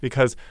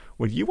Because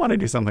when you want to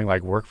do something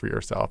like work for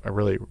yourself and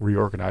really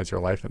reorganize your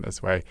life in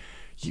this way,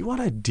 you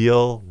want to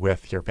deal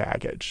with your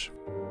baggage.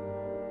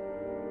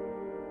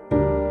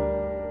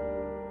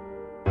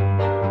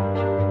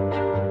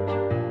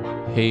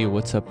 Hey,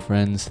 what's up,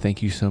 friends?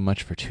 Thank you so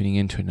much for tuning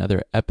in to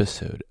another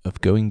episode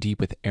of Going Deep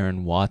with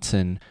Aaron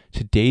Watson.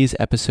 Today's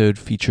episode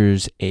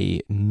features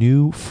a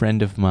new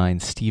friend of mine,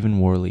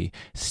 Stephen Worley.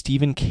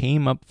 Stephen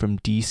came up from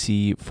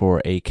DC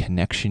for a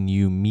Connection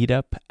U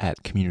meetup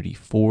at Community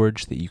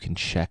Forge that you can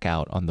check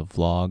out on the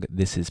vlog.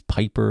 This is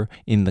Piper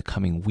in the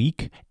coming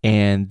week.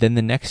 And then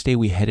the next day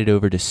we headed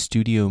over to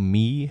Studio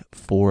Me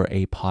for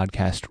a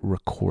podcast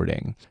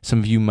recording. Some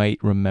of you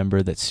might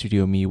remember that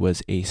Studio Me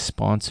was a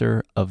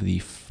sponsor of the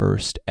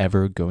first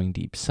ever Going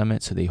Deep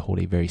Summit, so they hold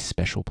a very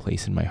special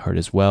place in my heart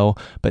as well.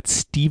 But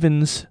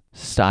Stephen's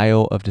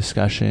style of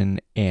discussion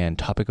and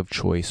topic of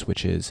choice,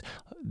 which is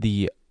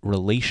the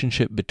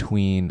relationship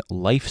between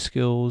life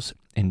skills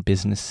and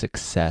business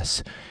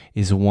success,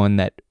 is one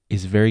that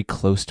is very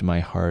close to my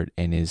heart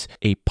and is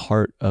a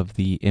part of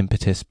the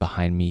impetus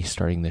behind me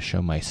starting the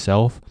show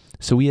myself.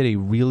 So we had a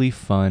really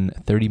fun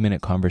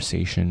 30-minute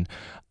conversation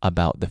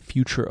about the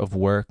future of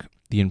work,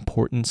 the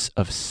importance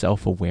of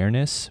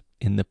self-awareness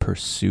in the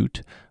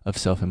pursuit of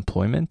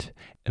self-employment,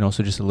 and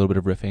also just a little bit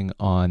of riffing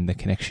on the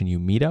Connection U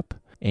meetup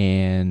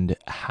and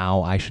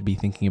how I should be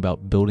thinking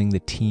about building the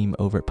team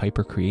over at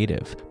Piper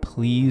Creative.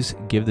 Please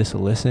give this a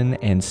listen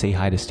and say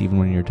hi to Stephen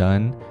when you're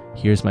done.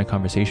 Here's my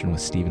conversation with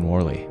Stephen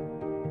Worley.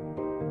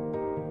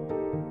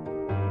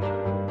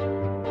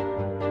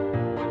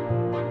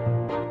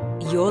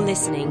 You're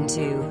listening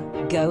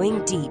to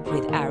Going Deep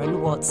with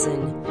Aaron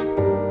Watson.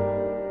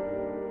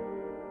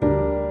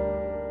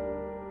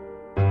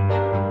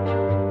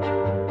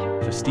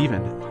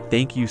 Stephen,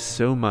 thank you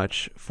so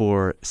much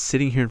for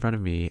sitting here in front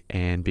of me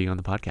and being on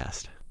the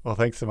podcast. Well,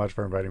 thanks so much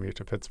for inviting me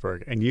to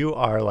Pittsburgh. And you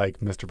are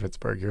like Mr.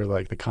 Pittsburgh. You're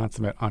like the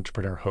consummate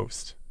entrepreneur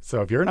host.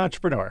 So if you're an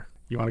entrepreneur,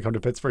 you want to come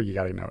to Pittsburgh, you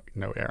got to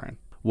know Aaron.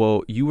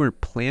 Well, you were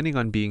planning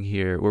on being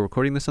here. We're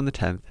recording this on the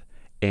 10th,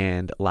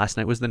 and last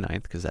night was the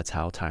 9th because that's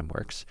how time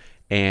works.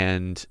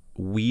 And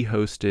we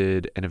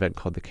hosted an event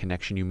called the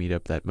Connection U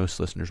meetup that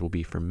most listeners will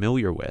be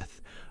familiar with.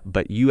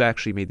 But you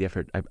actually made the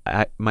effort.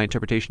 My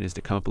interpretation is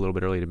to come up a little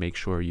bit early to make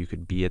sure you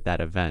could be at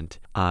that event.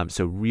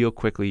 So real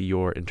quickly,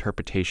 your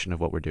interpretation of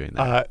what we're doing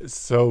there.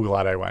 So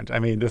glad I went. I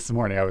mean, this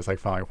morning I was like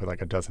following up with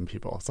like a dozen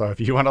people. So if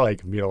you want to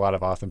like meet a lot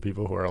of awesome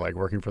people who are like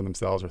working for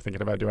themselves or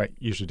thinking about doing it,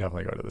 you should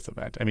definitely go to this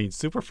event. I mean,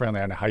 super friendly.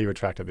 I don't know how you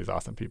attracted these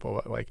awesome people,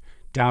 but like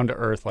down to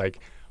earth, like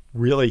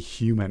really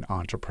human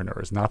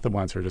entrepreneurs, not the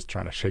ones who are just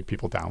trying to shake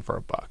people down for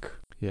a buck.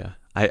 Yeah.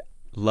 I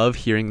love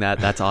hearing that.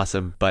 That's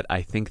awesome. But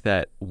I think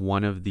that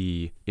one of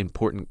the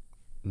important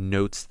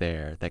notes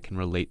there that can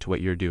relate to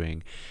what you're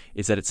doing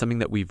is that it's something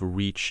that we've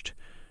reached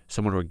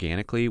somewhat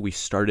organically. We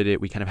started it,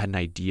 we kind of had an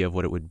idea of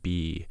what it would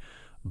be,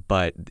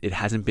 but it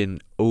hasn't been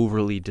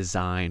overly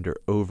designed or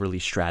overly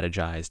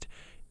strategized.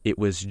 It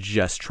was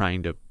just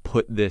trying to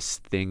put this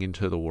thing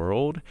into the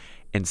world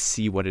and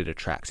see what it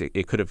attracts.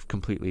 It could have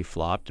completely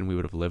flopped and we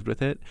would have lived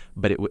with it,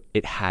 but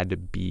it had to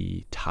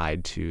be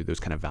tied to those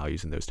kind of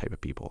values and those type of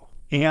people.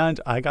 And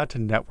I got to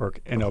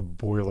network in a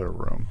boiler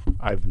room.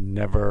 I've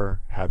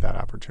never had that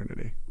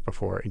opportunity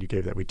before. And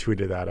we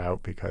tweeted that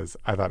out because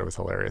I thought it was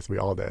hilarious. We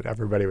all did.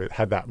 Everybody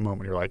had that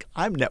moment. You're like,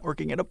 I'm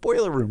networking in a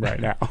boiler room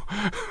right now.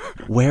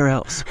 Where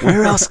else?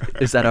 Where else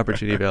is that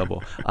opportunity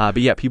available? But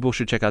yeah, people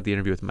should check out the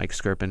interview with Mike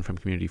Skirpin from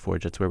Community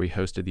Forge. That's where we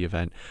hosted the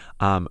event.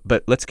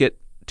 But let's get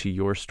to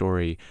your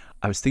story.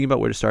 I was thinking about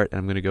where to start, and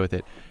I'm going to go with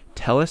it.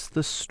 Tell us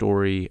the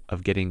story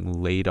of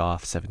getting laid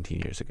off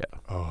 17 years ago.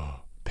 Oh,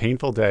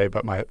 painful day,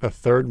 but the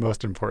third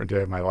most important day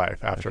of my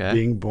life after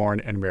being born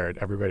and married.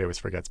 Everybody always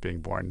forgets being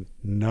born.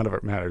 None of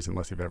it matters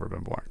unless you've ever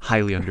been born.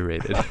 Highly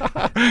underrated.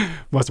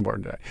 Most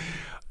important day.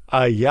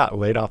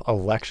 Laid off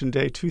election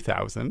day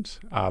 2000,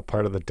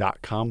 part of the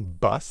dot-com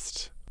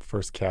bust,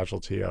 first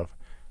casualty of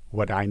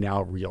what I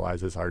now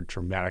realize is our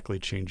dramatically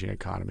changing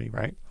economy,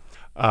 right?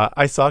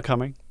 I saw it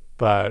coming,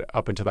 but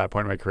up until that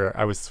point in my career,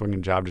 I was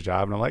swinging job to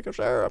job, and I'm like, oh,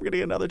 sure, I'm going to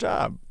get another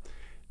job.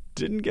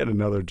 Didn't get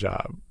another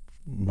job.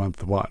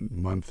 Month 1,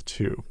 month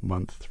 2,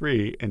 month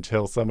 3,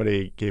 until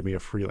somebody gave me a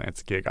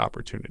freelance gig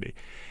opportunity.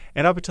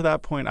 And up until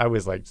that point, I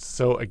was like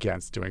so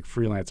against doing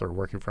freelance or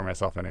working for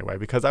myself anyway,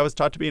 because I was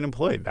taught to be an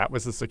employee. That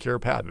was a secure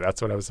path.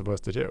 That's what I was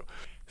supposed to do.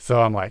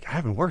 So I'm like, I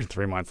haven't worked in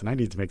 3 months and I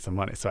need to make some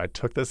money. So I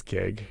took this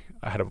gig.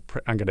 I'm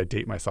going to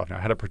date myself now.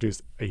 I had to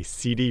produce a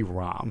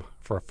CD-ROM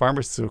for a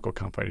pharmaceutical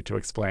company to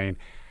explain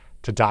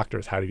to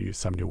doctors how to use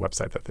some new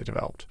website that they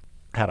developed.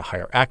 How to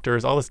hire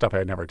actors, all this stuff I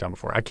had never done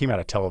before. I came out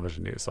of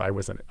television news, so I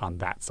wasn't on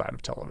that side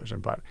of television,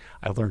 but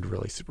I learned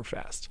really super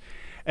fast.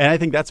 And I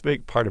think that's a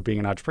big part of being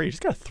an entrepreneur. You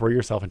just got to throw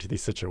yourself into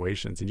these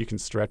situations and you can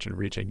stretch and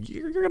reach and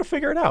you're going to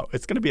figure it out.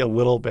 It's going to be a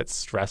little bit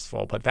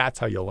stressful, but that's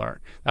how you'll learn.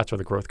 That's where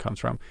the growth comes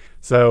from.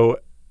 So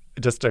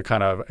just to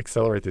kind of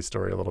accelerate this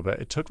story a little bit,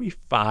 it took me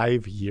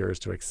 5 years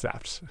to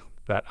accept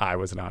that I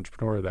was an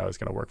entrepreneur, that I was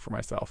going to work for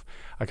myself.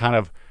 I kind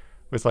of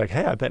was like,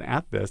 hey, I've been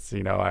at this,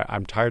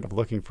 I'm tired of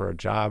looking for a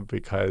job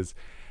because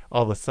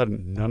all of a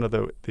sudden, none of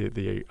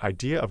the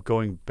idea of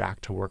going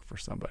back to work for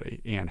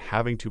somebody and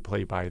having to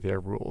play by their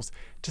rules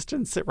just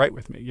didn't sit right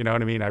with me. You know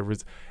what I mean? I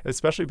was,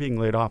 especially being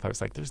laid off, I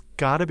was like, there's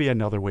got to be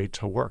another way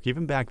to work.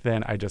 Even back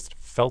then, I just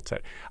felt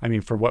it. I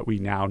mean, for what we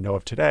now know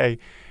of today,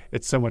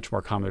 it's so much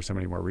more common. There's so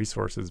many more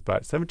resources.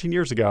 But 17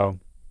 years ago,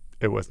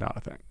 it was not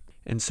a thing.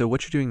 And so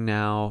what you're doing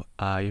now,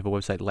 you have a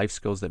website, Life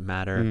Skills That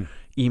Matter,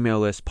 email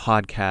list,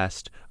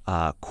 podcast,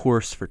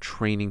 course for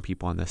training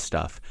people on this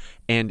stuff.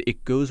 And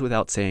it goes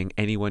without saying,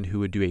 anyone who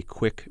would do a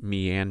quick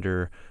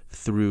meander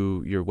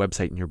through your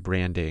website and your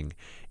branding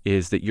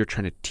is that you're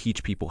trying to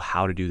teach people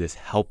how to do this,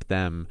 help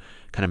them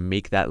kind of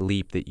make that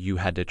leap that you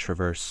had to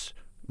traverse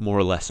more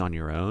or less on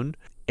your own.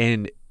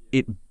 And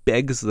it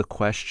begs the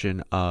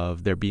question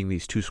of there being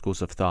these two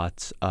schools of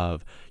thoughts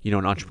of,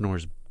 an entrepreneur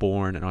is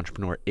born, an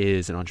entrepreneur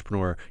is an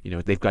entrepreneur,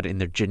 they've got it in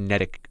their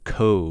genetic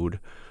code,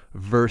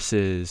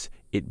 versus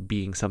it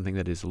being something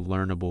that is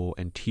learnable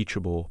and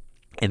teachable,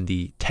 and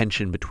the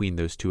tension between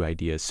those two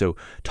ideas. So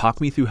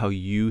talk me through how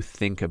you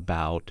think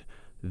about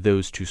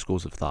those two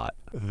schools of thought.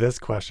 This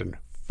question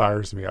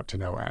fires me up to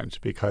no end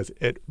because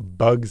it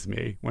bugs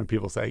me when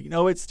people say,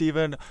 it's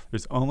Stephen,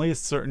 there's only a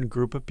certain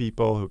group of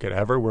people who could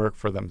ever work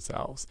for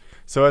themselves.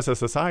 So as a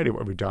society,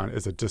 what we've done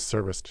is a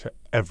disservice to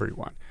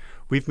everyone.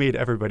 We've made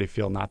everybody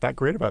feel not that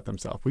great about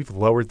themselves. We've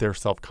lowered their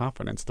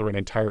self-confidence through an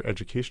entire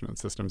educational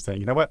system saying,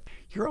 you know what,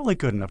 you're only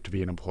good enough to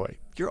be an employee.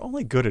 You're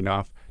only good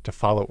enough to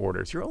follow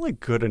orders. You're only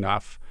good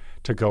enough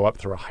to go up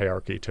through a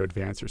hierarchy to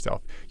advance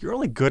yourself. You're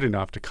only good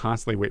enough to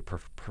constantly wait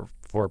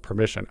for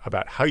permission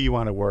about how you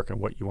want to work and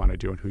what you want to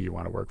do and who you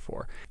want to work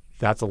for.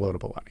 That's a load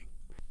of baloney.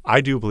 I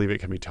do believe it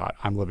can be taught.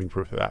 I'm living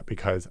proof of that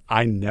because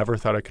I never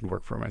thought I could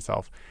work for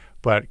myself.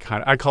 But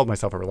I called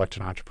myself a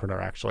reluctant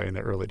entrepreneur actually in the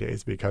early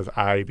days because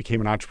I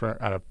became an entrepreneur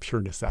out of pure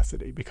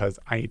necessity because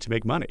I need to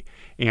make money.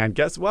 And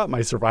guess what?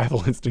 My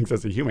survival instincts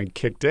as a human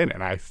kicked in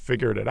and I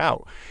figured it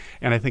out.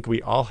 And I think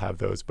we all have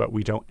those, but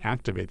we don't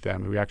activate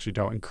them. We actually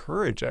don't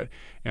encourage it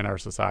in our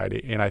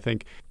society. And I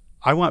think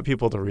I want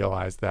people to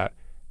realize that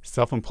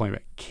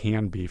self-employment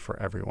can be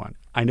for everyone.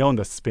 I know in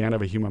the span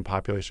of a human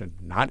population,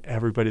 not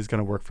everybody's going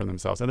to work for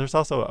themselves. And there's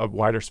also a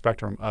wider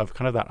spectrum of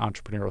kind of that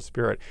entrepreneurial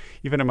spirit.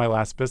 Even in my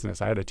last business,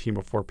 I had a team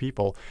of 4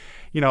 people.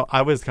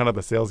 I was kind of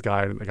the sales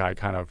guy and the guy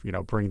kind of,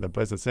 bringing the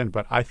business in,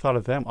 but I thought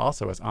of them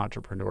also as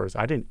entrepreneurs.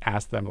 I didn't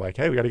ask them like,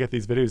 hey, we got to get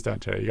these videos done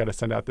today. You got to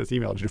send out this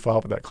email. Did you follow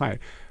up with that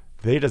client?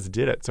 They just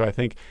did it. So I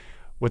think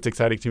what's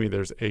exciting to me,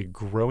 there's a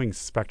growing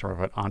spectrum of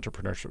what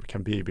entrepreneurship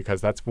can be,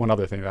 because that's one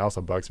other thing that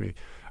also bugs me.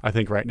 I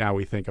think right now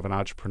we think of an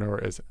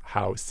entrepreneur as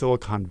how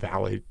Silicon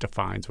Valley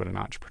defines what an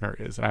entrepreneur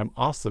is. And I'm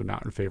also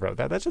not in favor of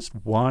that. That's just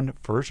one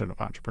version of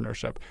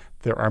entrepreneurship.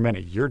 There are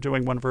many. You're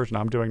doing one version,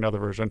 I'm doing another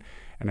version,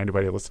 and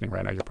anybody listening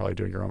right now, you're probably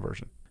doing your own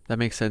version. That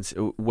makes sense.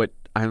 What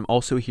I'm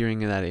also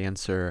hearing in that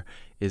answer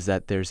is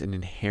that there's an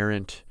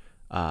inherent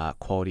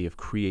quality of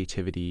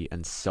creativity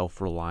and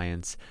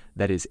self-reliance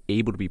that is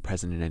able to be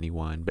present in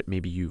anyone, but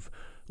maybe you've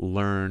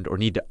learned or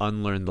need to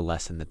unlearn the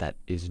lesson that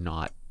is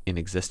not in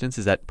existence.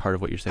 Is that part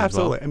of what you're saying?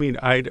 Absolutely. As well?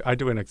 I mean, I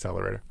do an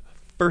accelerator.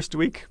 First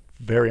week,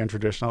 very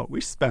untraditional. We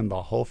spend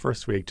the whole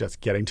first week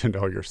just getting to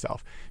know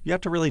yourself. You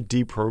have to really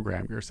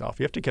deprogram yourself.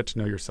 You have to get to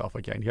know yourself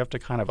again. You have to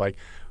kind of like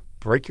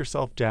break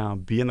yourself down,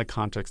 be in the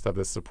context of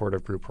this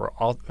supportive group where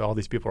all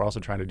these people are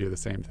also trying to do the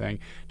same thing,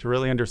 to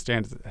really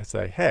understand,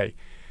 say, hey,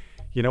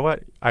 you know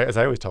what? As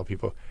I always tell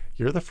people,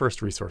 you're the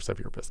first resource of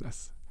your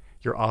business.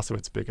 You're also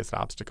its biggest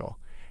obstacle.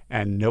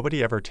 And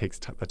nobody ever takes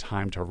the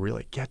time to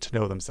really get to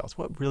know themselves.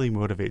 What really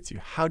motivates you?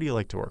 How do you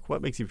like to work?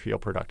 What makes you feel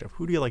productive?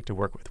 Who do you like to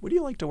work with? What do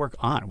you like to work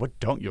on? What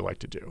don't you like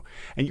to do?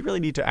 And you really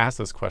need to ask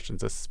those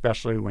questions,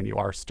 especially when you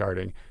are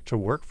starting to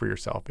work for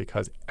yourself,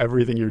 because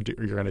everything you're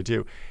going to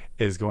do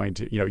is going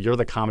to, you're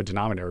the common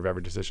denominator of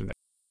every decision.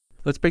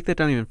 Let's break that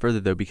down even further,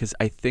 though, because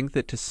I think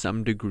that to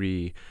some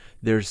degree,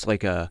 there's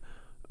like a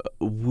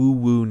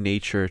woo-woo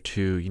nature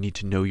to, you need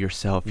to know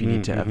yourself, you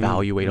need to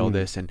evaluate all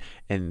this,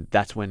 and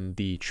that's when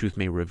the truth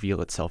may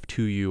reveal itself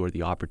to you, or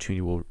the opportunity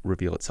will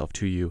reveal itself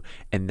to you,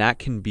 and that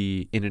can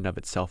be in and of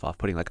itself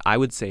off-putting. Like I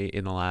would say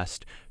in the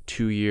last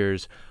 2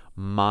 years,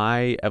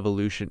 my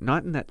evolution,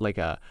 not in that like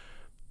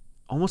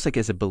almost like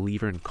as a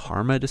believer in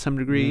karma to some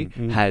degree,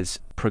 has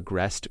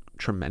progressed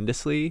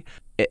tremendously.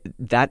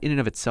 That in and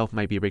of itself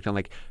might be a breakdown.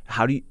 Like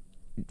how do you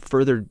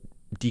further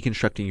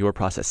deconstructing your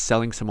process,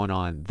 selling someone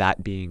on,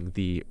 that being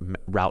the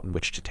route in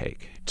which to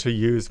take? To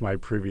use my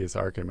previous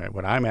argument,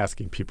 what I'm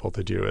asking people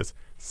to do is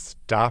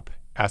stop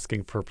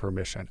asking for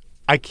permission.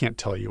 I can't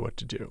tell you what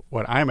to do.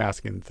 What I'm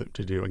asking them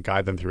to do and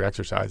guide them through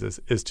exercises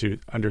is to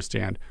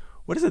understand,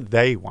 what is it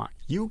they want?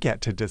 You get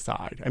to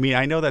decide. I mean,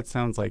 I know that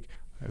sounds like,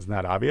 isn't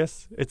that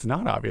obvious? It's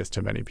not obvious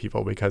to many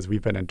people because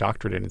we've been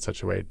indoctrinated in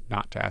such a way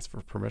not to ask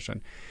for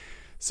permission.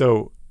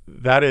 So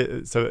in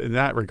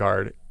that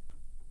regard,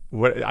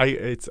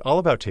 it's all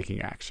about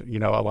taking action.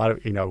 A lot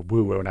of,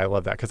 woo-woo, and I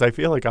love that because I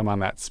feel like I'm on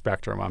that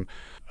spectrum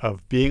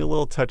of being a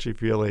little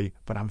touchy-feely,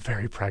 but I'm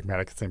very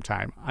pragmatic at the same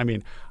time. I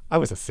mean, I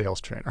was a sales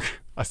trainer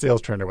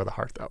with a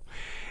heart, though.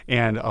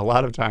 And a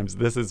lot of times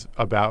this is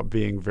about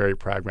being very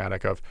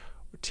pragmatic of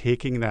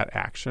taking that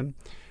action,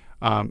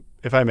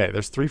 if I may,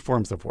 there's 3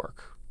 forms of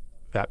work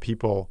that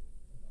people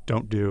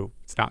don't do.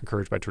 It's not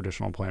encouraged by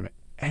traditional employment,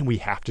 and we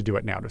have to do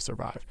it now to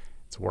survive.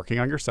 It's working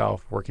on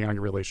yourself, working on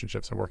your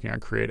relationships, and working on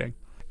creating.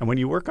 And when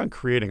you work on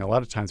creating, a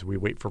lot of times we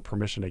wait for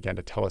permission again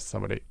to tell us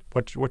somebody,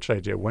 what should I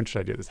do? When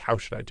should I do this? How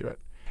should I do it?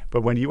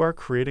 But when you are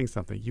creating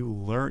something,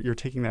 you're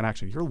taking that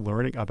action. You're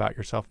learning about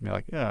yourself and be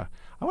like, yeah,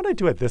 I want to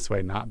do it this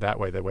way, not that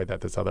way, the way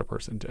that this other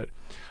person did.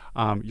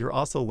 You're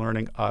also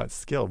learning a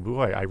skill.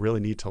 Boy, I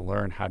really need to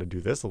learn how to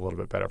do this a little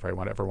bit better if I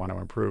ever want to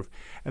improve.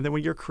 And then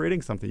when you're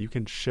creating something, you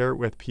can share it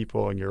with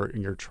people in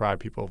your tribe,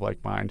 people of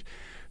like mind,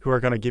 who are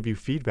going to give you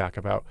feedback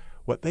about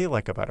what they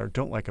like about it or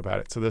don't like about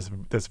it. So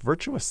this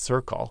virtuous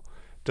circle,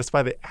 just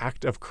by the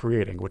act of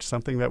creating, which is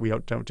something that we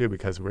don't do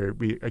because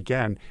we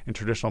again, in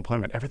traditional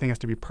employment, everything has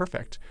to be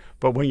perfect.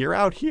 But when you're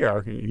out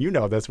here, you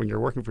know this, when you're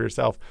working for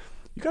yourself,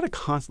 you got to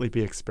constantly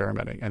be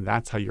experimenting, and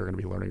that's how you're going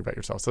to be learning about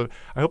yourself. So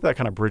I hope that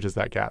kind of bridges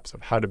that gap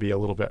of how to be a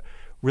little bit,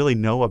 really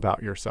know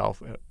about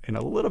yourself in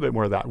a little bit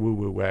more of that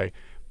woo-woo way,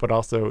 but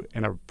also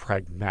in a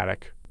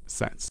pragmatic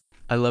sense.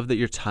 I love that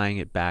you're tying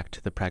it back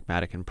to the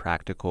pragmatic and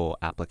practical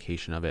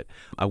application of it.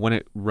 I want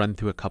to run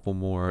through a couple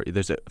more.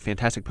 There's a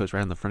fantastic post right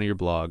on the front of your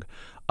blog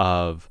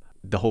of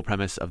the whole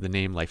premise of the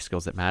name Life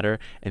Skills That Matter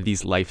and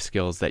these life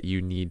skills that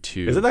you need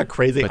to. Isn't that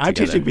crazy? I'm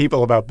teaching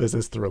people about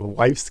business through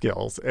life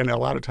skills. And a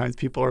lot of times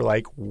people are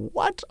like,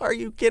 what? Are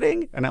you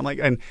kidding? And I'm like,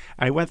 and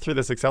I went through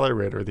this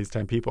accelerator with these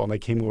 10 people and they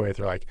came away,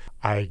 they're like,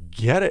 I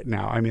get it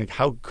now. I mean,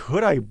 how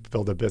could I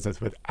build a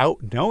business without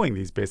knowing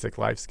these basic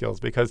life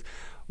skills? Because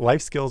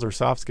life skills or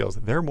soft skills,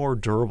 they're more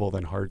durable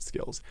than hard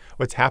skills.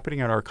 What's happening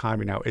in our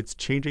economy now, it's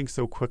changing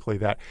so quickly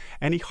that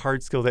any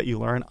hard skill that you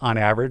learn on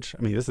average,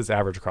 I mean, this is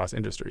average across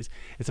industries,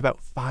 it's about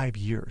 5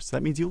 years. So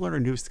that means you learn a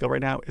new skill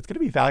right now, it's going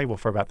to be valuable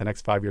for about the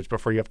next 5 years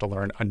before you have to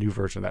learn a new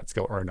version of that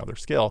skill or another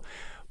skill.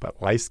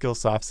 But life skills,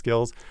 soft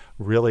skills,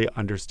 really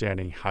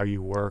understanding how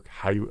you work,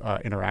 how you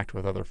interact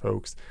with other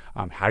folks,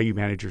 how you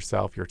manage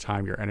yourself, your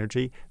time, your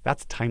energy,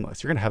 that's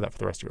timeless. You're going to have that for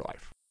the rest of your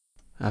life.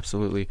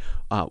 Absolutely.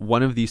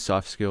 One of these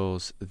soft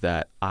skills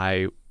that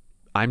I'm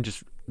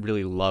just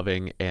really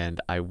loving and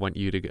I want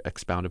you to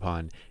expound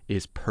upon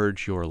is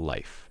purge your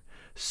life.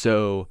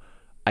 So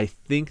I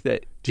think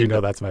that... Do you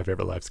know that's my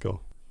favorite life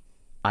skill?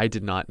 I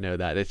did not know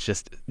that. It's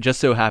just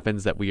so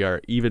happens that we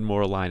are even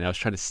more aligned. I was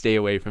trying to stay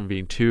away from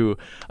being too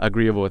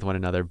agreeable with one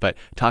another, but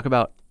talk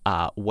about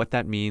what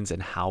that means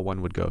and how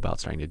one would go about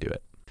starting to do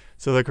it.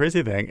 So the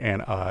crazy thing,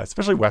 and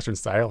especially Western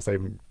society, I'll say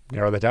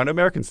narrow that down to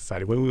American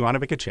society, when we want to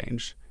make a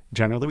change,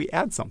 generally we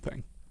add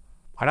something.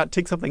 Why not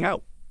take something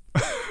out?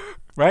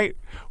 Right?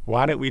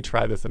 Why don't we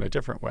try this in a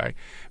different way?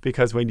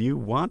 Because when you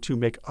want to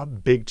make a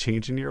big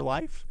change in your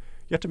life,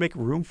 you have to make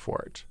room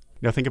for it.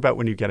 Now think about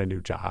when you get a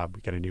new job,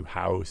 you get a new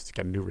house, you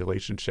get a new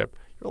relationship,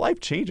 your life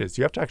changes.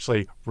 You have to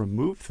actually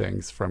remove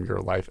things from your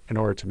life in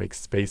order to make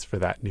space for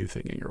that new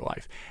thing in your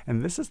life.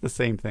 And this is the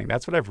same thing.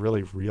 That's what I've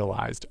really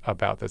realized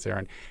about this,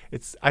 Aaron.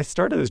 I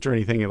started this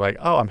journey thinking like,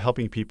 oh, I'm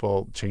helping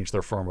people change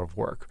their form of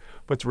work.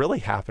 What's really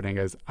happening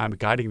is I'm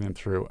guiding them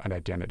through an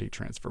identity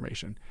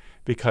transformation.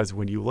 Because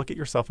when you look at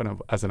yourself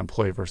as an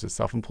employee versus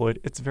self-employed,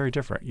 it's very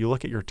different. You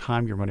look at your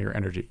time, your money, your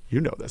energy.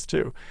 You know this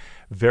too.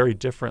 Very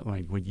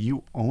differently. When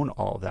you own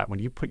all of that, when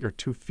you put your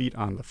 2 feet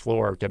on the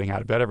floor, getting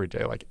out of bed every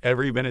day, like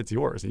every minute's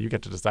yours, and you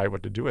get to decide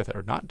what to do with it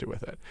or not do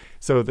with it.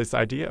 So this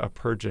idea of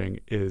purging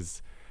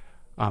is,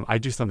 I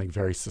do something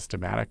very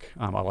systematic.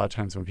 A lot of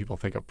times when people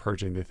think of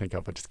purging, they think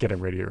of just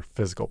getting rid of your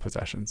physical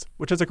possessions,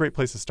 which is a great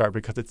place to start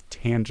because it's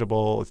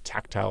tangible, it's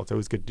tactile, it's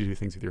always good to do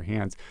things with your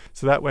hands.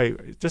 So that way,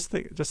 just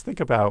think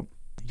about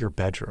your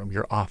bedroom,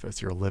 your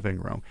office, your living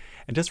room,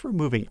 and just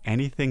removing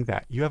anything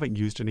that you haven't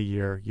used in a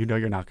year, you know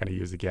you're not going to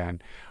use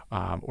again,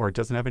 or it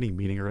doesn't have any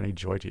meaning or any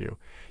joy to you.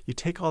 You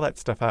take all that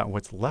stuff out and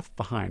what's left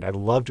behind, I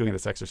love doing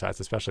this exercise,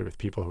 especially with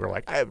people who are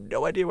like, I have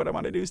no idea what I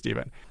want to do,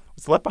 Stephen.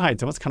 What's left behind,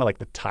 it's almost kind of like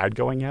the tide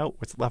going out.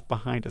 What's left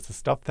behind is the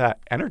stuff that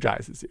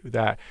energizes you,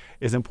 that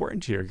is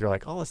important to you. You're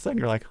like, all of a sudden,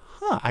 you're like,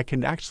 I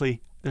can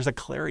actually, there's a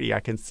clarity,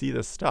 I can see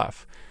this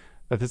stuff.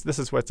 That this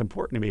is what's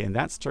important to me, and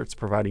that starts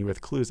providing you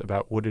with clues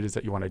about what it is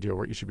that you want to do or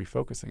what you should be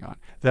focusing on.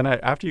 Then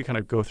after you kind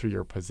of go through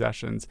your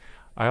possessions,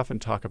 I often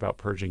talk about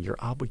purging your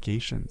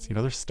obligations. You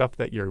know, there's stuff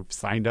that you're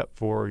signed up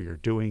for, you're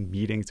doing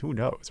meetings, who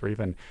knows, or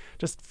even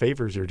just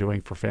favors you're doing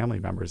for family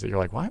members that you're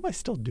like, why am I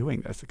still doing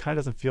this? It kind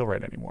of doesn't feel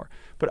right anymore.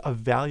 But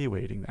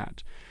evaluating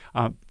that.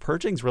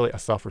 Purging is really a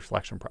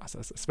self-reflection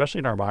process, especially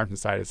in our modern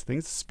society as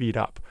things speed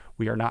up.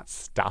 We are not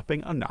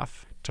stopping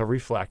enough to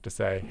reflect, to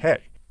say, hey,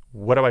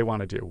 what do I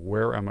want to do?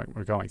 Where am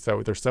I going?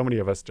 So there's so many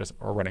of us just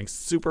are running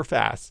super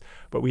fast,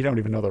 but we don't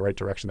even know the right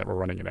direction that we're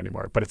running in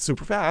anymore. But it's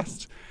super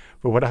fast.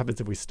 But what happens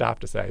if we stop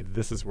to say,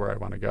 this is where I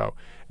want to go?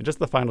 And just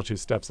the final 2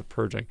 steps of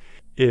purging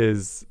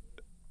is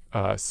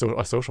a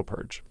social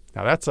purge.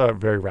 Now, that's a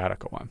very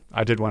radical one.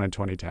 I did one in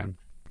 2010,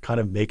 kind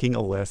of making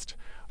a list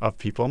of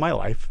people in my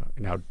life.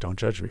 Now, don't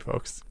judge me,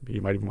 folks. You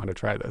might even want to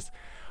try this.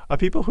 of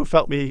people who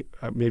felt me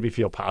made me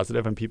feel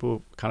positive, and people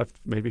who kind of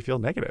made me feel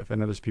negative,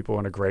 and then there's people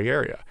in a gray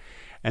area.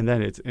 And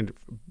then it's in,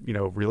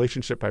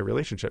 relationship by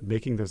relationship,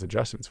 making those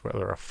adjustments,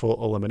 whether a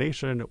full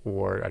elimination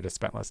or I just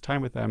spent less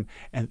time with them.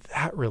 And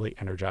that really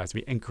energized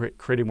me and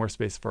creating more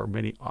space for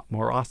many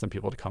more awesome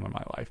people to come in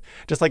my life.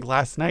 Just like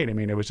last night, I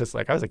mean, it was just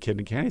like I was a kid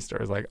in a candy store.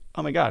 It was like,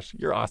 oh my gosh,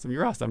 you're awesome,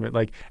 you're awesome.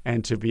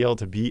 And to be able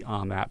to be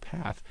on that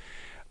path.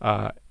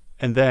 And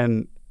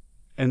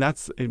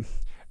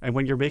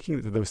when you're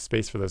making those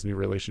space for those new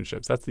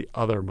relationships, that's the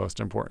other most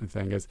important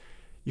thing is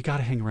you got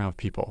to hang around with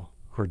people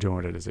who are doing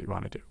what it is that you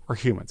want to do. We're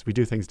humans. We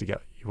do things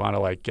together. You want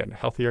to get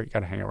healthier, you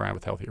got to hang around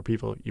with healthier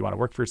people. You want to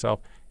work for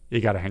yourself,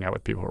 you got to hang out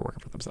with people who are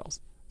working for themselves.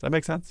 Does that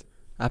make sense?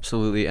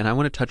 Absolutely. And I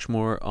want to touch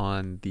more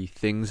on the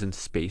things and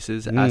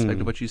spaces aspect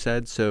of what you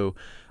said. So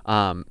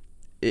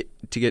take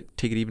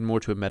it even more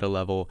to a meta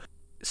level,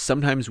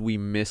 sometimes we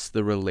miss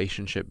the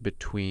relationship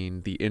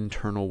between the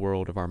internal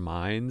world of our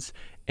minds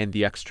and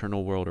the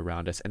external world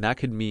around us. And that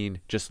could mean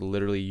just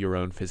literally your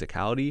own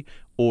physicality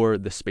or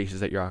the spaces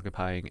that you're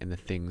occupying and the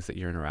things that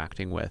you're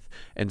interacting with.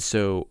 And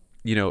so,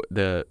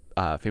 the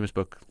famous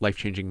book,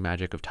 Life-Changing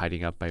Magic of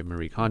Tidying Up by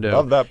Marie Kondo,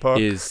 Love that book.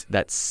 is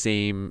that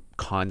same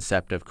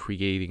concept of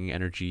creating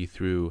energy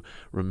through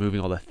removing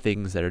all the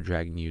things that are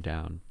dragging you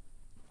down.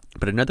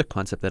 But another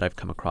concept that I've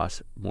come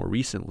across more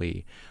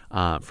recently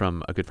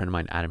from a good friend of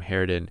mine, Adam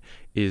Harridan,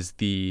 is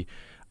he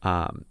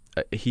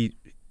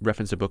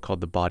referenced a book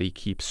called The Body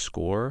Keeps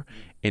Score.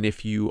 And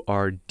if you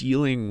are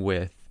dealing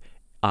with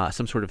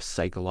some sort of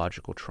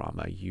psychological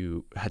trauma,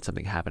 you had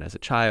something happen as a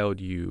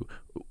child,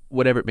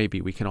 whatever it may be,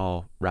 we can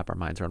all wrap our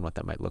minds around what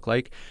that might look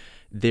like.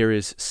 There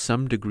is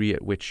some degree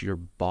at which your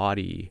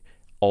body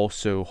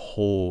also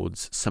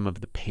holds some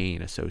of the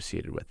pain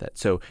associated with it.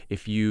 So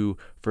if you,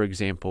 for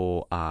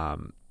example,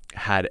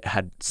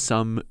 had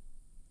some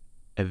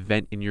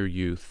event in your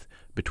youth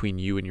between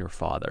you and your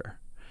father,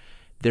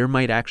 there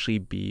might actually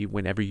be,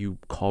 whenever you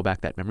call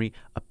back that memory,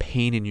 a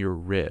pain in your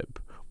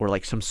rib or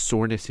like some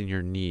soreness in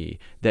your knee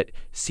that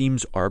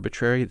seems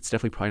arbitrary. It's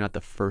definitely probably not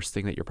the first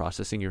thing that you're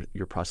processing.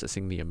 You're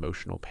processing the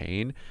emotional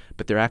pain,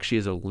 but there actually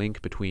is a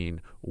link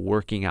between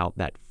working out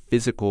that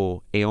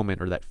physical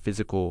ailment or that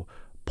physical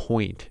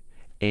point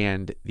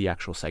and the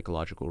actual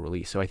psychological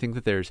release. So I think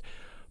that there's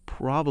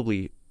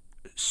probably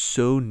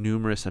so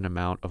numerous an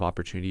amount of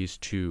opportunities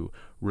to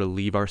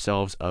relieve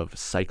ourselves of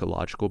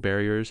psychological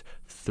barriers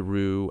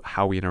through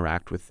how we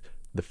interact with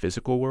the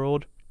physical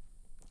world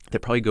that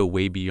probably go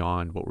way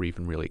beyond what we're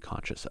even really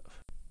conscious of.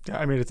 Yeah,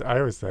 I mean, I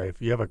always say,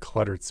 if you have a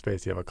cluttered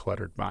space, you have a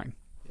cluttered mind.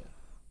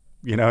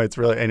 Yeah. It's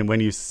really, and when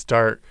you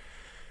start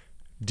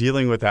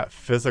dealing with that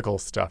physical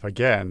stuff,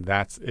 again,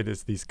 it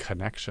is these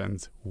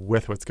connections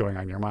with what's going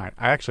on in your mind.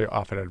 I actually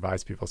often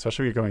advise people,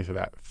 especially when you're going through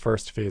that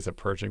first phase of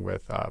purging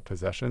with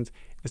possessions,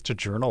 is to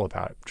journal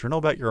about it. Journal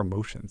about your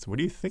emotions. What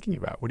are you thinking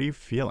about? What are you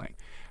feeling?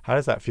 How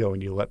does that feel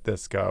when you let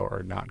this go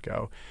or not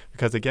go?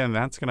 Because again,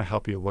 that's going to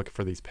help you look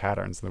for these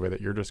patterns in the way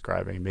that you're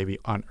describing, maybe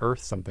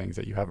unearth some things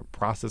that you haven't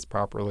processed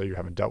properly, you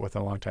haven't dealt with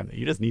in a long time that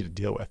you just need to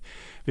deal with.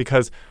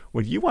 Because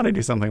when you want to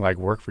do something like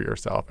work for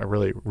yourself and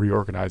really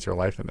reorganize your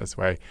life in this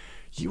way,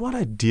 you want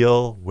to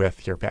deal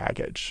with your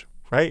baggage,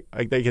 right?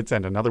 Like they could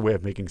send another way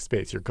of making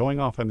space. You're going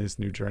off on this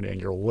new journey and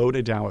you're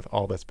loaded down with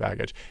all this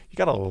baggage. You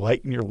got to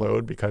lighten your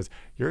load because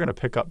you're going to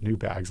pick up new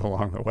bags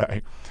along the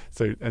way.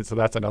 So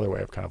that's another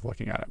way of kind of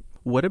looking at it.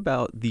 What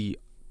about the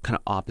kind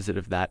of opposite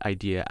of that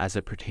idea as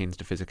it pertains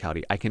to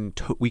physicality?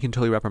 We can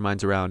totally wrap our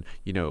minds around,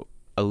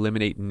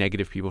 eliminate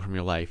negative people from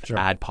your life, Sure.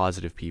 Add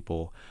positive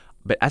people.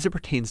 But as it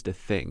pertains to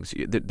things,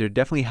 there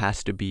definitely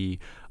has to be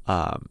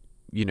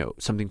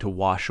something to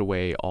wash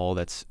away all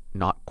that's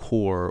not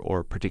core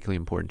or particularly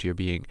important to your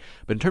being.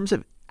 But in terms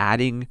of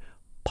adding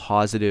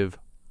positive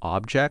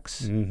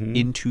objects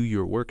into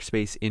your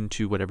workspace,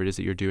 into whatever it is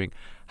that you're doing,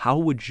 how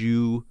would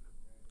you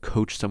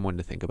coach someone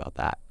to think about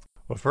that?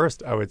 Well,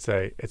 first, I would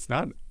say it's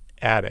not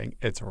adding,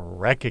 it's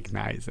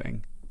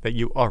recognizing that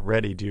you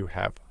already do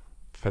have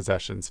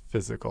possessions,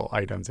 physical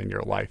items in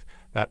your life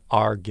that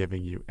are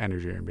giving you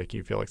energy and making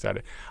you feel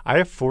excited. I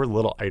have 4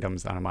 little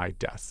items on my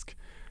desk,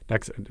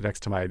 next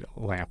to my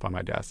lamp on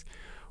my desk.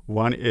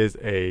 One is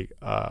a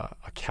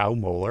cow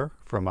molar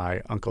from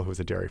my uncle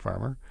who's a dairy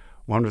farmer.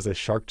 One was a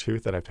shark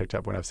tooth that I picked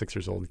up when I was 6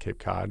 years old in Cape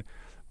Cod.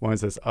 One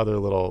is this other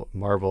little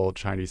marble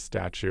Chinese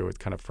statue with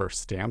kind of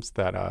first stamps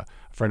that a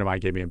friend of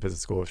mine gave me in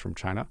business school. It was from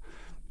China.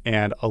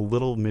 And a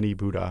little mini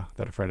Buddha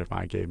that a friend of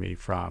mine gave me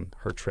from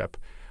her trip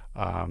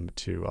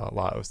to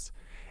Laos.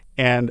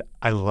 And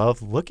I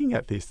love looking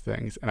at these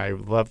things, and I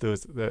love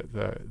those.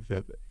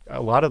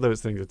 A lot of those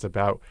things. It's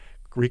about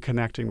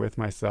reconnecting with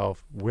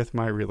myself, with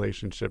my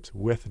relationships,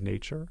 with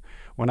nature.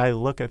 When I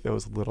look at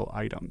those little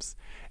items,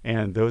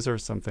 and those are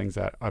some things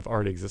that have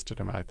already existed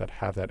in my life that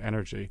have that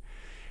energy.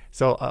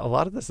 So a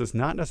lot of this is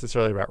not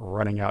necessarily about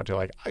running out to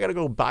I got to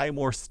go buy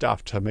more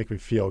stuff to make me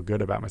feel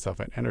good about myself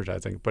and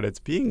energizing, but it's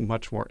being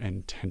much more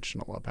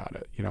intentional about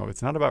it.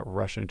 It's not about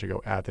rushing to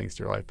go add things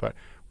to your life, but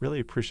really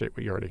appreciate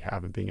what you already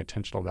have and being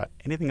intentional about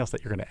anything else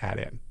that you're going to add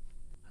in.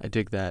 I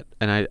dig that.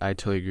 And I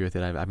totally agree with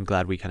it. I'm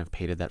glad we kind of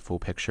painted that full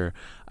picture.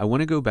 I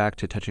want to go back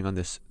to touching on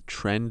this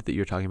trend that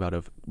you're talking about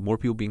of more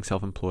people being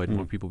self-employed,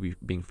 more people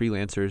being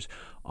freelancers,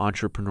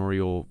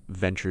 entrepreneurial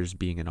ventures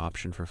being an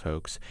option for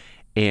folks.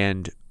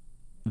 And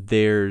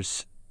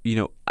there's,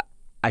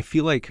 I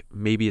feel like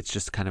maybe it's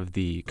just kind of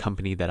the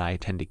company that I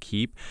tend to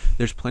keep.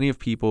 There's plenty of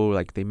people,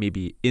 like they may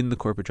be in the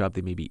corporate job,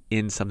 they may be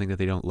in something that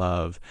they don't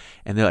love,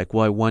 and they're like,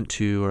 well, I want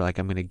to, or like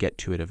I'm going to get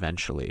to it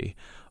eventually.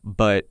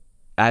 But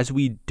as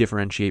we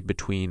differentiate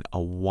between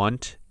a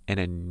want and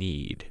a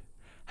need,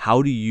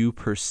 how do you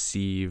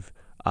perceive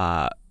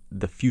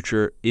the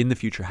future,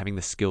 having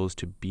the skills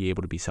to be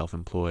able to be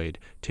self-employed,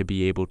 to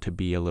be able to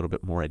be a little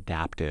bit more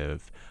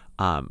adaptive?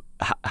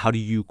 How do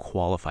you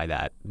qualify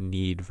that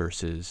need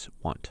versus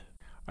want?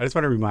 I just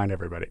want to remind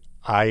everybody,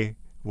 I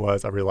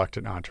was a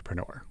reluctant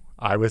entrepreneur.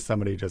 I was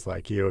somebody just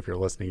like you. If you're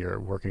listening, you're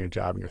working a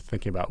job and you're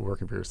thinking about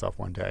working for yourself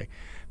one day.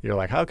 You're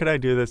like, how could I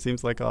do this?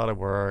 Seems like a lot of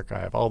work. I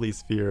have all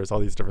these fears, all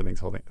these different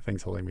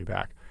things holding me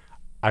back.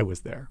 I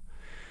was there.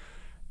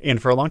 And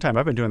for a long time,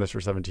 I've been doing this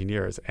for 17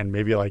 years. And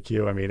maybe like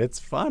you, I mean, it's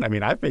fun. I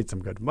mean, I've made some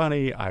good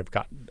money. I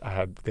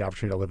had the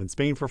opportunity to live in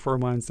Spain for 4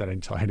 months that I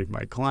enjoyed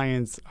my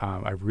clients.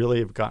 I really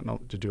have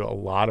gotten to do a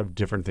lot of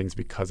different things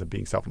because of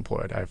being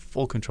self-employed. I have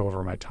full control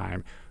over my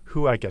time,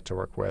 who I get to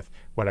work with,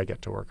 what I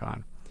get to work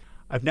on.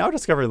 I've now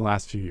discovered in the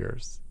last few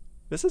years,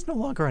 this is no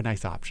longer a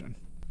nice option.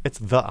 It's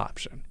the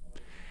option.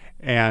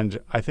 And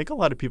I think a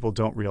lot of people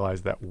don't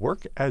realize that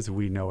work as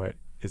we know it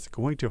is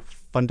going to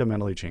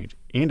fundamentally change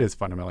and is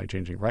fundamentally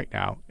changing right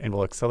now and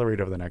will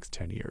accelerate over the next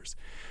 10 years.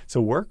 So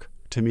work,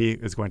 to me,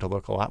 is going to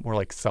look a lot more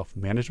like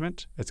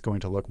self-management. It's going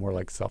to look more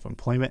like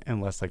self-employment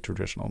and less like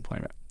traditional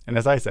employment. And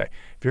as I say,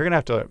 if you're going to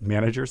have to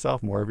manage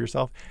yourself, more of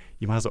yourself,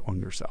 you might as well own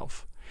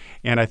yourself.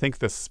 And I think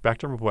the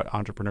spectrum of what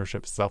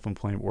entrepreneurship,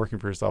 self-employment, working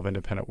for yourself,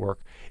 independent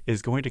work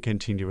is going to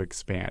continue to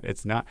expand.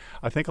 It's not,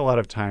 I think a lot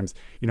of times,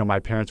 my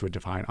parents would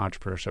define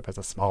entrepreneurship as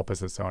a small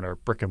business owner,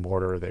 brick and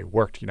mortar. They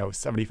worked,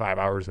 75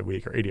 hours a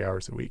week or 80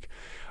 hours a week.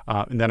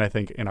 And then I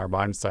think in our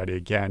modern society,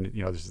 again,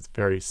 there's this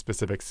very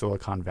specific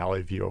Silicon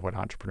Valley view of what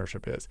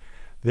entrepreneurship is.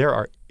 There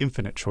are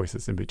infinite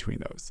choices in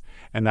between those.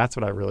 And that's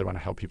what I really want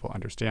to help people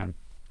understand.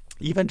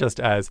 Even just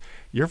as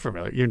you're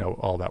familiar, you know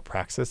all about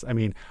Praxis. I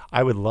mean,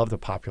 I would love to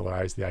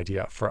popularize the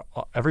idea for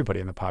everybody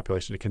in the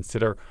population to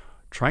consider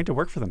trying to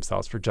work for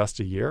themselves for just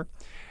a year.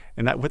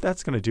 And what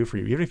that's going to do for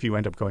you, even if you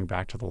end up going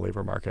back to the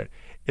labor market,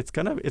 it's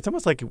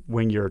almost like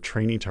when you're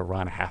training to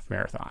run a half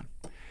marathon.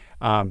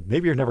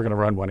 Maybe you're never going to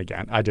run one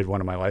again. I did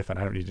one in my life and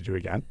I don't need to do it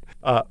again.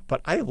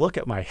 But I look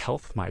at my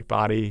health, my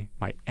body,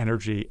 my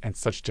energy in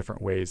such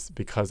different ways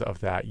because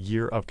of that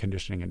year of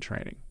conditioning and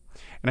training.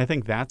 And I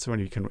think that's when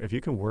if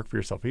you can work for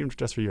yourself, even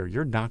just for a year,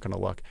 you're not going to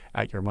look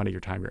at your money, your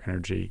time, your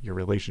energy, your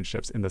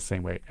relationships in the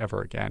same way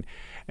ever again.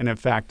 And in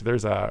fact,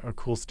 there's a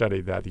cool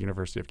study that the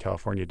University of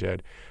California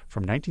did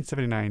from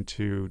 1979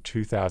 to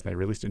 2000. They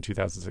released in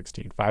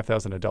 2016,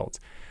 5,000 adults,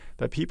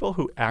 that people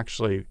who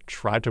actually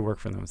tried to work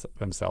for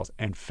themselves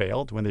and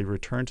failed when they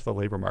returned to the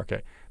labor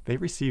market, they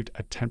received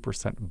a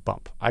 10%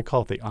 bump. I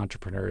call it the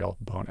entrepreneurial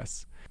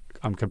bonus.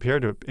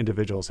 Compared to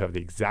individuals who have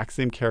the exact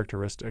same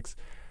characteristics,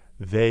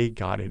 they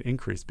got an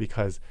increase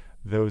because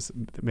those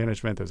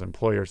management, those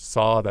employers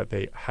saw that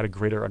they had a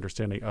greater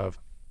understanding of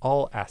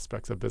all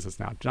aspects of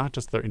business now, not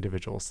just their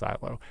individual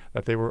silo,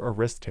 that they were a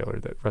risk taker,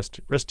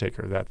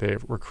 that they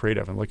were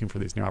creative and looking for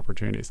these new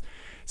opportunities.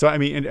 So, I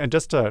mean, and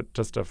just to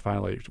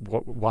finally,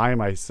 why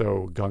am I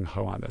so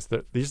gung-ho on this?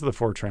 These are the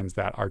 4 trends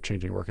that are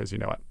changing work as you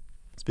know it.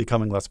 It's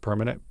becoming less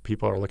permanent.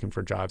 People are looking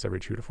for jobs every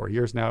 2 to 4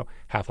 years now.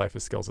 Half-life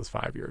of skills is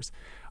 5 years.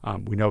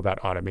 We know about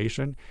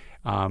automation.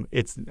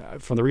 It's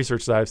from the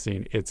research that I've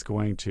seen, it's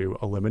going to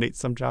eliminate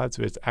some jobs,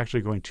 but it's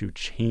actually going to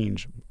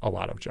change a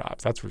lot of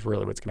jobs. That's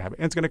really what's going to happen.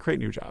 And it's going to create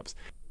new jobs.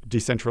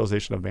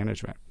 Decentralization of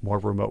management, more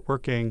remote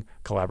working,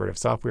 collaborative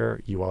software.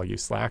 You all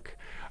use Slack.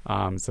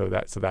 So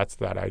that's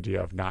that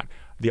idea of not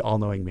the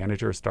all-knowing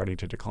manager starting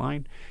to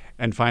decline.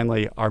 And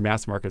finally, our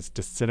mass market's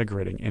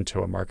disintegrating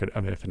into a market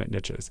of infinite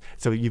niches.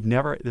 So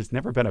there's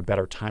never been a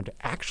better time to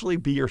actually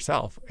be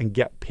yourself and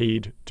get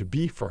paid to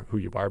be for who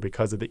you are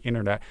because of the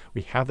internet.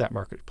 We have that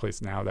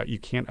marketplace now that you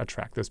can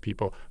attract those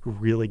people who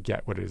really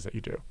get what it is that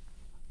you do.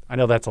 I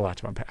know that's a lot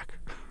to unpack.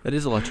 That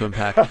is a lot to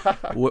unpack.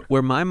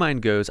 Where my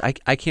mind goes, I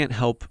can't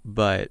help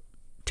but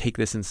take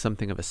this in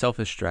something of a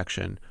selfish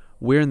direction.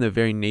 We're in the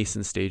very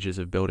nascent stages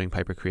of building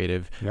Piper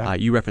Creative. Yeah.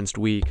 You referenced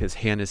we because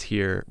Hannah's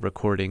here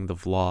recording the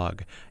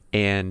vlog.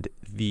 And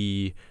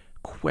the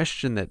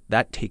question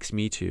that takes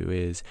me to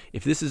is,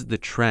 if this is the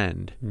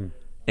trend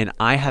and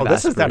I have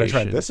this is not a aspirations.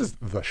 trend. This is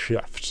the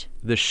shift.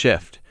 The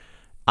shift.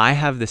 I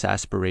have this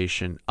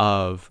aspiration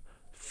of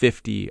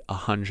 50,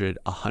 100,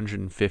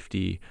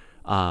 150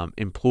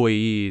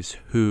 employees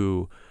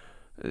who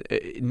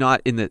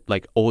not in the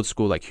like old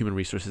school like human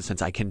resources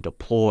sense. I can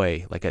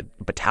deploy like a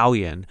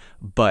battalion,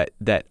 but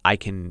that I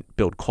can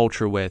build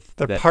culture with.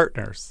 They're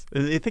partners.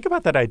 You think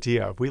about that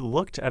idea. We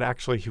looked at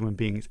actually human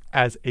beings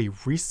as a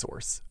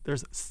resource.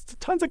 There's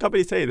tons of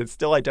companies today that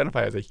still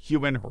identify as a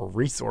human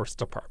resource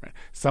department.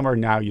 Some are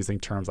now using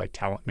terms like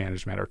talent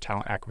management or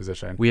talent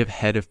acquisition. We have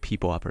head of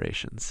people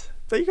operations.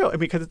 There you go. I mean,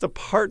 because it's a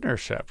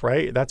partnership,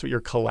 right? That's what you're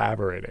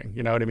collaborating.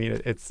 You know what I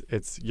mean?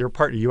 It's your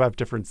partner. You have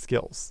different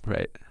skills.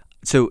 Right.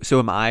 So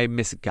am I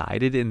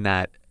misguided in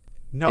that?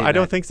 No, I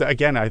don't think so.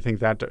 Again, I think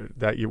that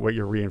what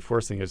you're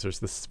reinforcing is there's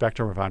this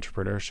spectrum of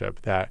entrepreneurship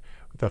that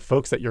the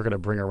folks that you're going to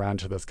bring around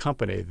to this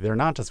company, they're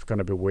not just going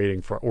to be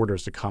waiting for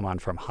orders to come on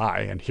from high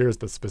and here's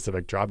the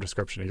specific job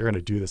description and you're going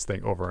to do this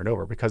thing over and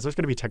over, because there's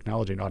going to be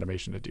technology and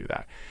automation to do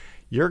that.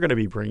 You're going to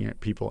be bringing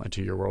people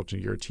into your world, to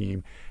your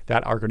team,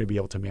 that are going to be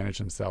able to manage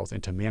themselves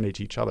and to manage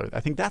each other.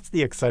 I think that's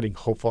the exciting,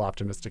 hopeful,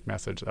 optimistic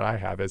message that I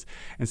have is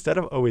instead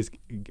of always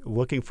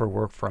looking for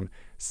work from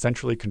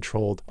centrally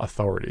controlled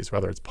authorities,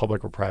 whether it's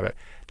public or private,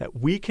 that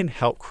we can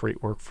help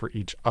create work for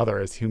each other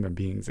as human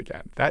beings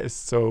again. That is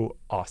so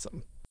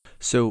awesome.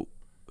 So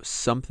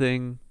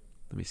something,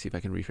 let me see if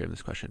I can reframe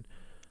this question.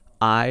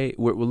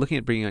 We're looking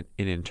at bringing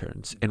in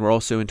interns, and we're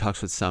also in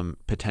talks with some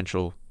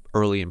potential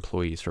early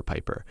employees for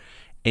Piper.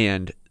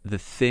 And the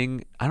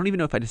thing, I don't even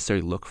know if I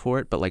necessarily look for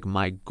it, but like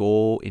my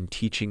goal in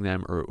teaching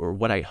them or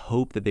what I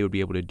hope that they would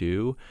be able to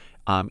do,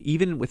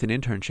 even with an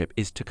internship,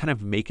 is to kind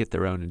of make it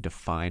their own and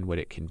define what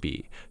it can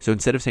be. So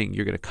instead of saying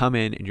you're going to come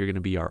in and you're going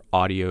to be our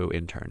audio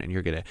intern and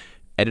you're going to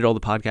edit all the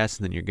podcasts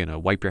and then you're going to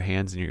wipe your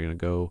hands and you're going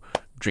to go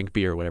drink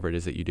beer or whatever it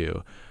is that you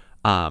do,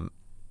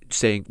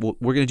 saying, well,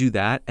 we're going to do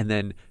that. And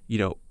then,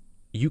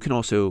 you can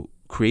also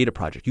create a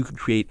project. You can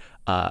create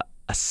a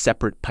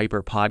separate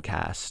Piper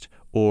podcast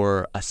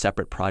or a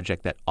separate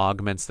project that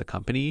augments the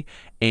company,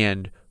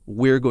 and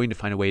we're going to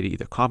find a way to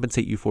either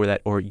compensate you for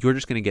that, or you're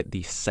just going to get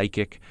the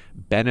psychic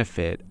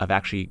benefit of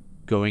actually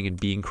going and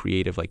being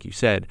creative, like you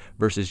said,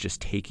 versus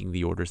just taking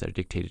the orders that are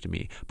dictated to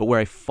me. But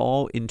where I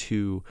fall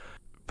into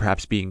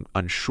perhaps being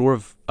unsure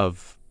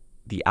of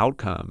the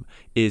outcome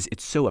is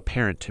it's so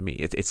apparent to me.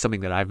 It's something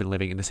that I've been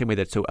living in the same way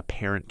that's so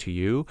apparent to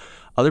you.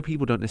 Other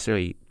people don't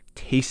necessarily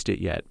taste it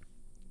yet.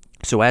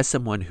 So as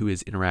someone who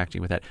is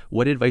interacting with that,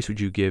 what advice would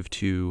you give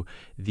to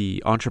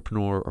the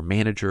entrepreneur or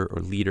manager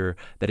or leader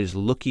that is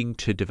looking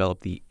to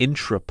develop the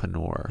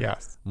intrapreneur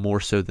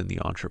more so than the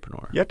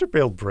entrepreneur? You have to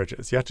build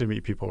bridges. You have to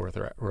meet people where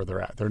they're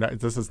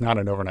at. This is not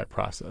an overnight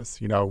process.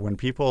 When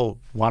people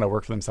want to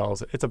work for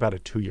themselves, it's about a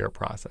 2-year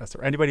process.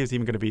 Or anybody who's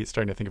even going to be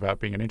starting to think about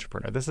being an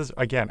entrepreneur. This is,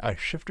 again, a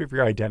shift of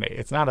your identity.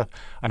 It's not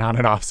an on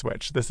and off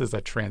switch. This is a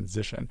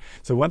transition.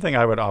 So one thing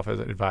I would often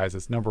advise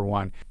is, number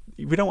one,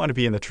 we don't want to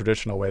be in the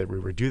traditional way that we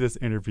would do this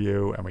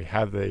interview and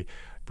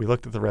we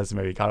looked at the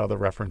resume, we got all the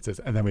references,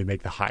 and then we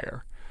make the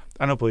hire.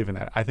 I don't believe in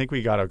that. I think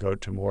we got to go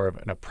to more of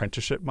an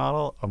apprenticeship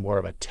model, more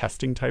of a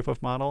testing type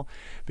of model,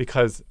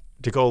 because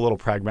to go a little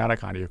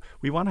pragmatic on you,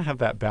 we want to have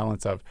that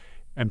balance of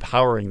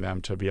empowering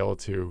them to be able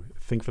to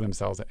think for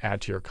themselves and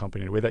add to your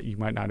company in a way that you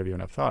might not have even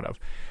have thought of.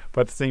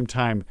 But at the same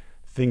time,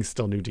 things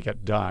still need to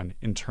get done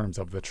in terms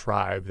of the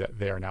tribe that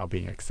they are now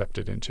being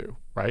accepted into,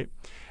 right?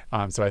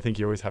 So I think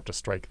you always have to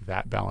strike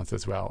that balance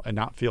as well and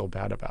not feel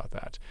bad about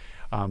that.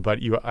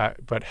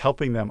 But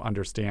helping them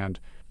understand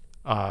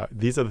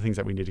these are the things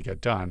that we need to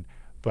get done,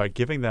 but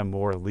giving them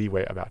more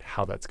leeway about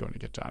how that's going to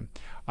get done.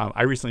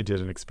 I recently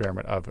did an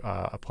experiment of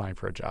applying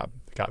for a job.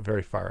 Got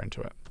very far into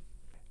it.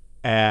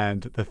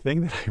 And the thing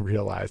that I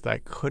realized I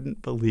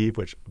couldn't believe,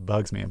 which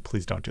bugs me, and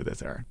please don't do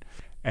this, Aaron,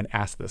 and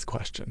ask this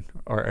question,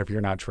 or if you're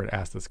not sure to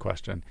ask this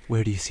question.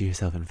 Where do you see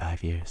yourself in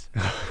 5 years?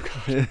 Oh,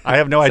 gosh. I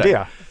have no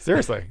idea.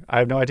 Seriously, I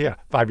have no idea.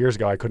 5 years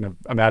ago, I couldn't have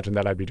imagined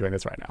that I'd be doing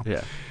this right now.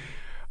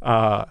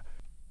 Yeah.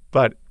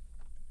 But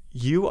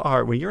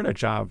when you're in a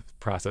job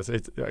process, I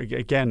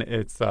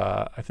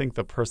think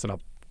the person,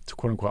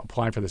 quote unquote,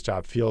 applying for this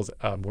job feels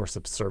more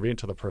subservient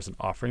to the person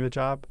offering the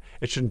job.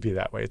 It shouldn't be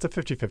that way. It's a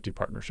 50-50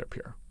 partnership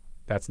here.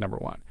 That's number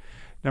one.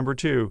 Number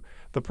two,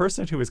 the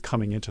person who is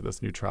coming into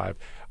this new tribe,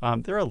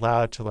 they're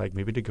allowed to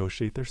maybe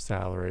negotiate their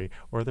salary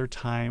or their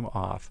time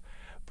off,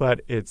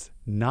 but it's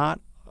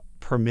not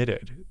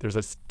permitted. There's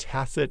a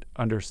tacit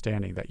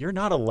understanding that you're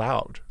not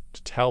allowed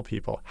to tell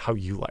people how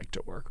you like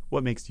to work,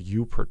 what makes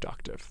you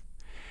productive.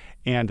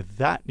 And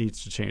that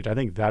needs to change. I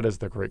think that is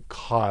the great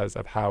cause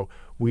of how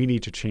we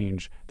need to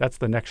change. That's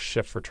the next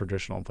shift for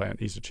traditional employment.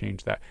 Needs to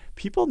change that.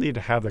 People need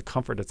to have the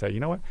comfort to say, you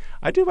know what?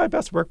 I do my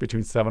best work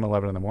between 7 and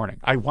 11 in the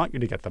morning. I want you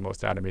to get the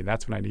most out of me. And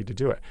that's when I need to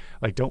do it.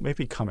 Don't make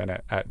me come in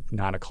at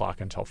 9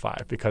 o'clock until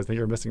 5, because then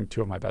you're missing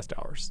 2 of my best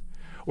hours.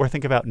 Or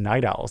think about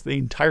night owls. The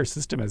entire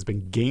system has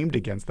been gamed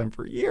against them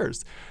for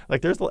years.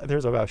 There's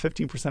about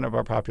 15% of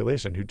our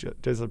population who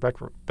does their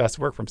best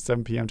work from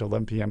 7 p.m. to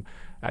 11 p.m.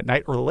 at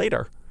night or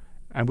later.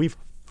 And we've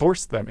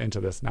forced them into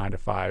this 9 to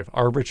 5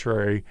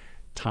 arbitrary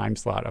time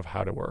slot of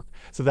how to work.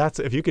 So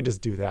if you could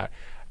just do that,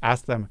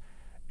 ask them,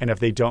 and if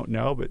they don't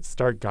know, but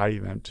start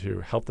guiding them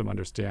to help them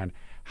understand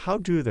how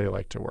do they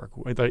like to work?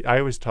 I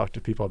always talk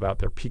to people about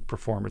their peak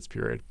performance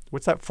period.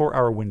 What's that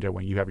 4-hour window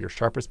when you have your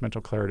sharpest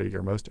mental clarity,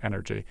 your most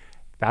energy?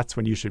 That's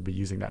when you should be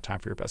using that time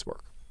for your best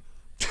work.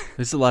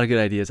 There's a lot of good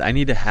ideas. I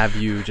need to have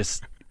you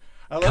just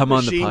come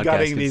on the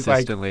podcast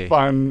consistently. These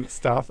fun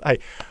stuff.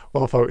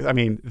 Well, folks, I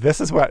mean, this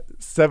is what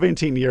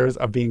 17 years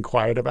of being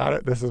quiet about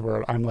it. This is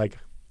where I'm like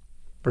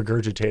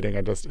regurgitating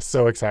and just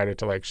so excited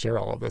to like share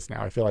all of this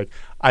now. I feel like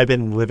I've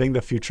been living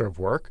the future of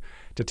work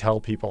to tell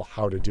people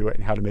how to do it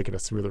and how to make it a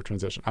smoother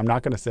transition. I'm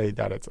not going to say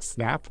that it's a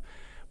snap,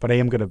 but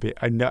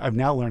I've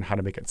now learned how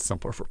to make it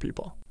simpler for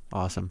people.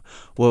 Awesome.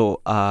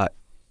 Well,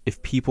 if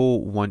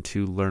people want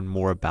to learn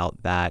more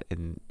about that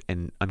and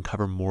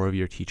uncover more of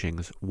your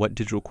teachings, what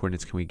digital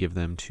coordinates can we give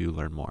them to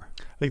learn more?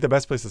 I think the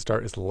best place to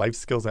start is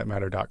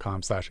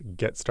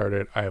lifeskillsthatmatter.com/get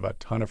started. I have a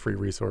ton of free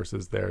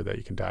resources there that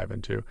you can dive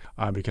into.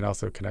 You can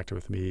also connect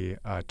with me.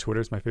 Twitter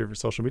is my favorite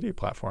social media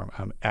platform.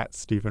 I'm at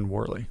Stephen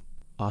Worley.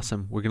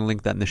 Awesome. We're going to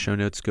link that in the show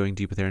notes.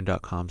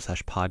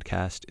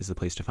 goingdeepwithaaron.com/podcast is the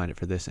place to find it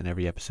for this and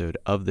every episode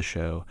of the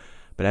show.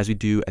 But as we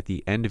do at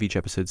the end of each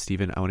episode,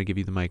 Stephen, I want to give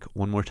you the mic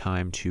one more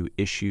time to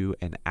issue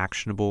an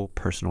actionable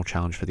personal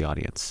challenge for the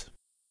audience.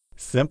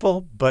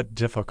 Simple but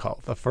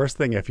difficult. The first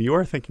thing, if you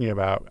are thinking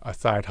about a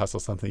side hustle,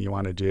 something you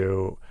want to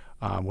do,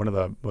 one of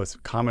the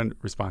most common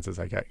responses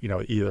I get,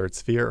 either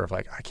it's fear or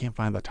like, I can't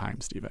find the time,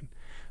 Stephen.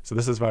 So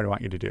this is what I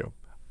want you to do.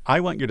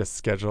 I want you to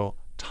schedule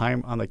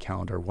time on the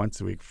calendar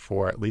once a week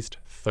for at least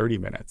 30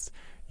 minutes.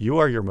 You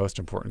are your most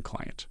important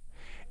client.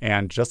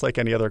 And just like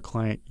any other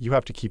client, you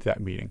have to keep that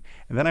meeting.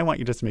 And then I want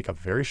you just to make a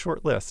very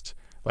short list,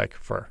 like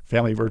for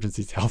family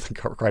emergencies, health and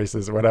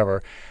crisis,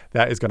 whatever,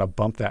 that is going to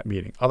bump that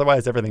meeting.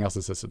 Otherwise, everything else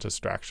is just a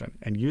distraction.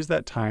 And use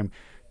that time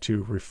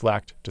to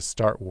reflect, to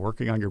start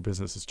working on your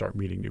business, to start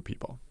meeting new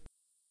people.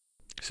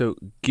 So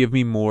give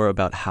me more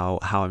about how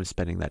I'm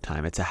spending that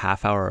time. It's a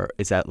half hour.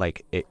 Is that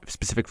like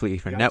specifically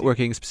for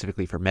networking,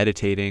 specifically for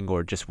meditating,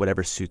 or just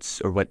whatever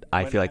suits or what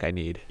I feel like I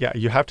need? Yeah,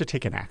 you have to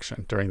take an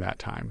action during that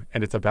time.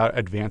 And it's about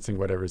advancing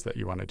whatever it is that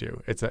you want to do.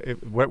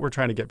 What we're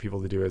trying to get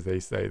people to do is they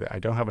say that I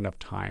don't have enough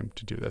time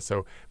to do this.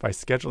 So by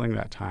scheduling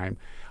that time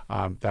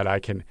that I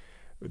can,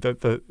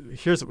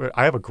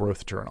 I have a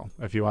growth journal.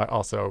 If you want,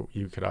 also,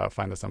 you could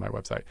find this on my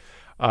website.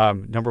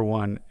 Number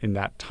one, in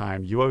that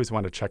time, you always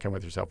want to check in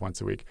with yourself once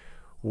a week.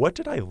 What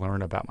did I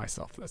learn about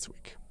myself this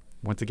week?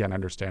 Once again,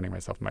 understanding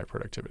myself and my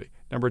productivity.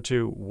 Number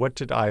two, what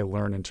did I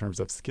learn in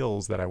terms of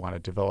skills that I want to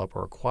develop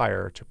or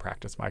acquire to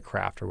practice my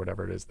craft or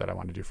whatever it is that I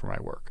want to do for my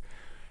work?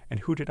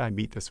 And who did I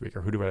meet this week,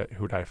 or who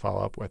did I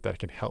follow up with that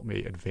can help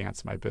me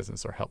advance my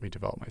business or help me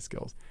develop my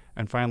skills?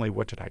 And finally,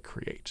 what did I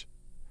create?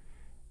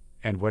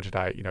 And what did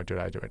I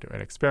do an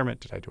experiment?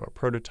 Did I do a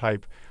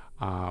prototype?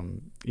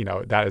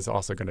 That is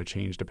also going to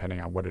change depending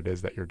on what it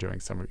is that you're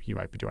doing. You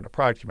might be doing a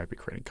product, you might be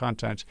creating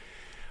content.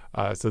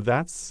 So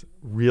that's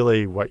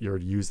really what you're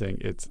using.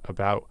 It's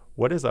about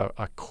what is a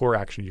core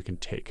action you can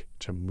take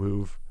to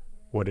move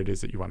what it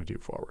is that you want to do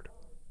forward.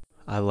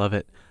 I love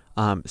it.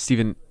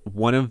 Stephen,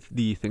 one of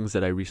the things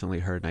that I recently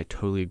heard, and I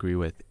totally agree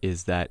with,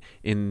 is that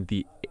in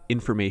the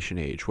information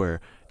age where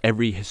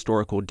every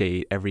historical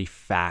date, every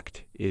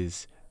fact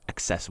is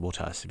accessible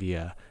to us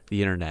via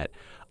the internet,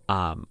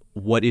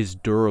 what is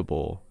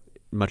durable,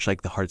 much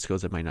like the hard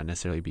skills that might not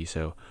necessarily be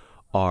so,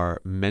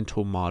 are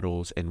mental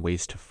models and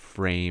ways to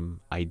frame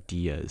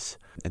ideas.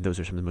 And those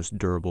are some of the most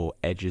durable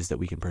edges that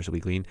we can personally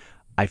glean.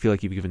 I feel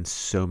like you've given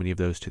so many of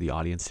those to the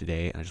audience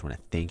today, and I just want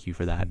to thank you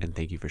for that, and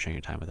thank you for sharing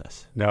your time with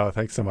us. No,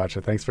 thanks so much.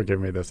 And thanks for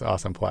giving me this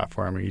awesome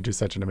platform. You do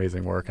such an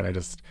amazing work,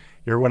 and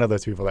you're one of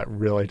those people that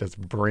really just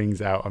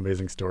brings out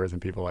amazing stories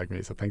and people like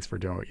me. So thanks for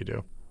doing what you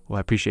do. Well,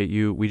 I appreciate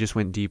you. We just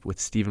went deep with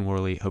Stephen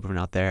Worley. Hope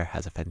everyone out there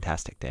has a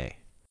fantastic day.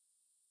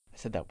 I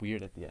said that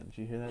weird at the end.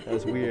 Did you hear that? That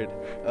was weird.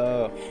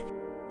 Oh.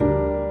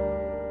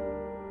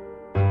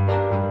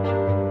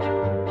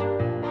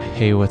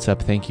 Hey, what's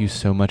up? Thank you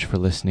so much for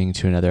listening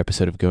to another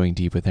episode of Going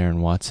Deep with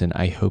Aaron Watson.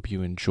 I hope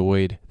you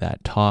enjoyed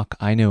that talk.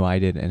 I know I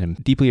did, and I'm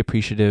deeply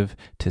appreciative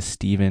to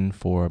Stephen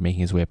for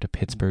making his way up to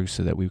Pittsburgh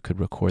so that we could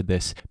record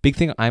this. Big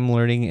thing I'm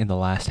learning in the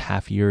last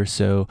half year or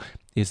so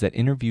is that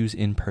interviews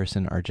in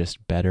person are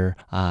just better.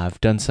 I've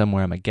done some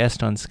where I'm a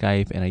guest on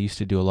Skype, and I used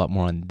to do a lot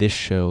more on this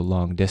show,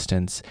 long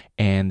distance,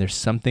 and there's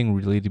something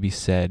really to be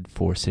said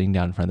for sitting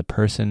down in front of the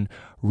person,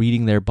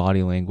 reading their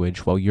body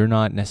language. While you're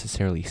not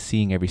necessarily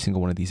seeing every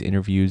single one of these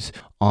interviews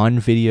on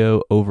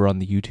video over on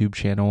the YouTube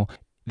channel,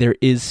 there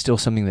is still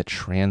something that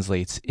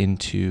translates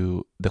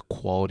into the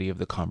quality of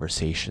the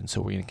conversation.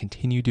 So we're going to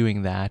continue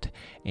doing that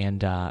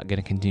and going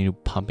to continue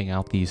pumping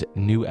out these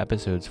new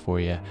episodes for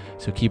you.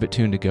 So keep it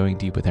tuned to Going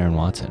Deep with Aaron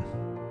Watson.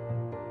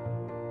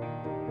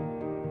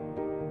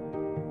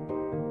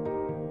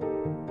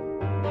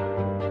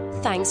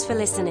 Thanks for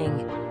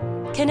listening.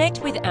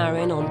 Connect with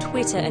Aaron on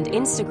Twitter and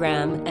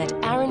Instagram at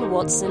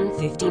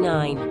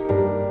AaronWatson59.